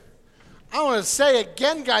I want to say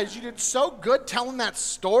again, guys, you did so good telling that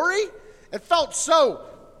story. It felt so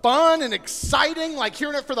fun and exciting, like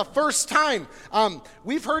hearing it for the first time.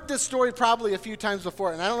 We've heard this story probably a few times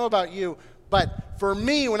before, and I don't know about you, but for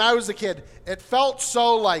me, when I was a kid, it felt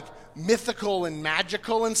so like mythical and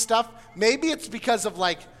magical and stuff. Maybe it's because of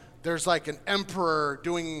like, there's like an emperor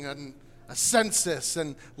doing a census,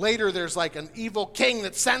 and later there's like an evil king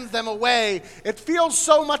that sends them away. It feels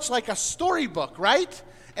so much like a storybook, right?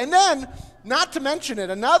 And then, not to mention it,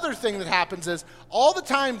 another thing that happens is all the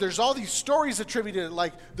time there's all these stories attributed,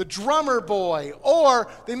 like the drummer boy, or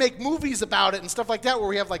they make movies about it and stuff like that where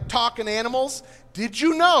we have like talking animals. Did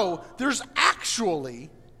you know there's actually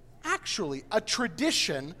a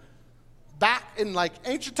tradition back in like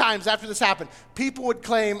ancient times after this happened? People would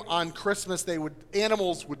claim on Christmas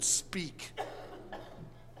animals would speak.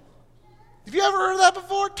 Have you ever heard of that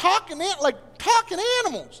before? Talking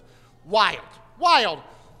animals. Wild.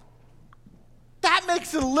 That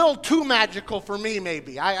makes it a little too magical for me,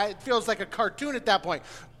 maybe. It feels like a cartoon at that point.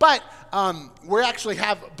 But we actually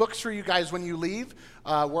have books for you guys when you leave.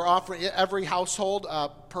 We're offering every household,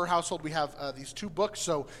 per household, we have these 2 books.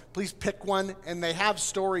 So please pick one. And they have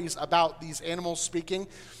stories about these animals speaking.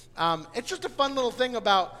 It's just a fun little thing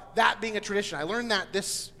about that being a tradition. I learned that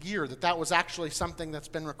this year, that was actually something that's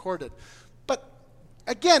been recorded. But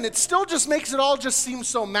again, it still just makes it all just seem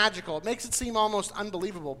so magical. It makes it seem almost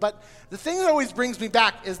unbelievable. But the thing that always brings me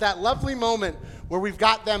back is that lovely moment where we've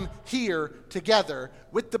got them here together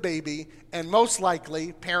with the baby, and most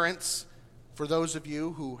likely parents, for those of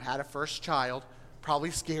you who had a first child, probably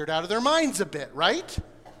scared out of their minds a bit, right?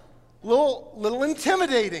 Little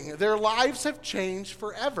intimidating. Their lives have changed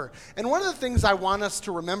forever. And one of the things I want us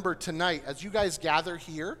to remember tonight as you guys gather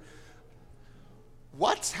here,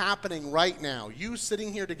 what's happening right now? You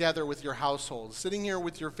sitting here together with your household, sitting here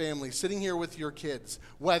with your family, sitting here with your kids,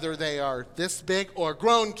 whether they are this big or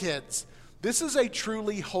grown kids. This is a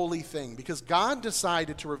truly holy thing because God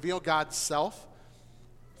decided to reveal God's self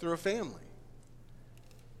through a family.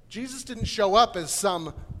 Jesus didn't show up as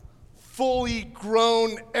some fully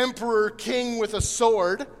grown emperor king with a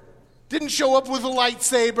sword. Didn't show up with a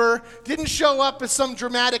lightsaber, didn't show up as some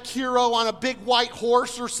dramatic hero on a big white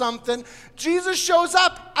horse or something. Jesus shows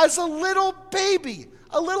up as a little baby,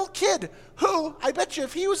 a little kid, who, I bet you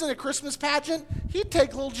if he was in a Christmas pageant, he'd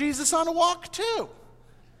take little Jesus on a walk too.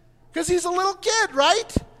 Because he's a little kid,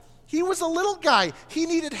 right? He was a little guy. He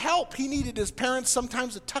needed help. He needed his parents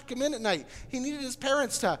sometimes to tuck him in at night. He needed his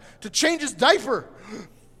parents to change his diaper.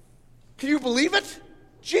 Can you believe it?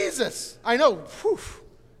 Jesus, I know, whew.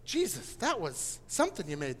 Jesus, that was something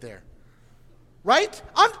you made there, right?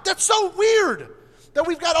 That's so weird that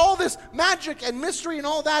we've got all this magic and mystery and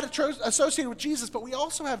all that associated with Jesus, but we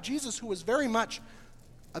also have Jesus who was very much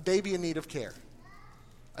a baby in need of care,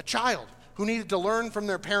 a child who needed to learn from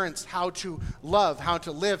their parents how to love, how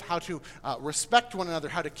to live, how to respect one another,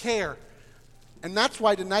 how to care. And that's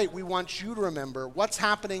why tonight we want you to remember what's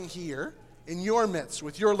happening here in your midst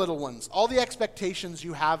with your little ones, all the expectations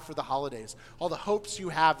you have for the holidays, all the hopes you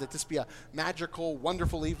have that this be a magical,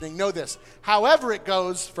 wonderful evening. Know this, however it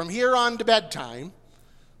goes from here on to bedtime,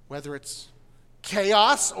 whether it's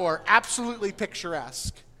chaos or absolutely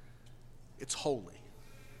picturesque, it's holy.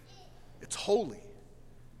 It's holy.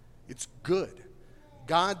 It's good.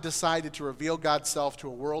 God decided to reveal God's self to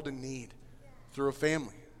a world in need through a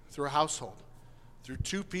family, through a household, through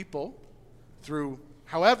 2 people, through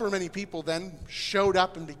however many people then showed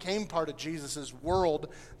up and became part of Jesus' world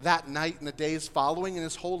that night and the days following in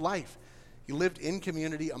his whole life. He lived in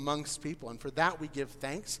community amongst people, and for that we give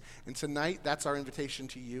thanks. And tonight, that's our invitation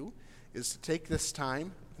to you, is to take this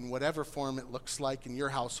time in whatever form it looks like in your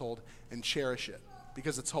household and cherish it,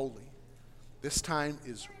 because it's holy. This time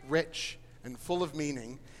is rich and full of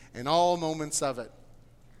meaning, and all moments of it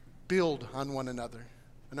build on one another,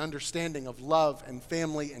 an understanding of love and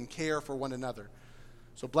family and care for one another.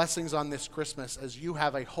 So blessings on this Christmas as you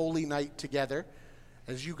have a holy night together,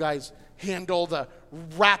 as you guys handle the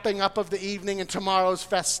wrapping up of the evening and tomorrow's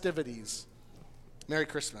festivities. Merry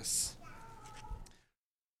Christmas.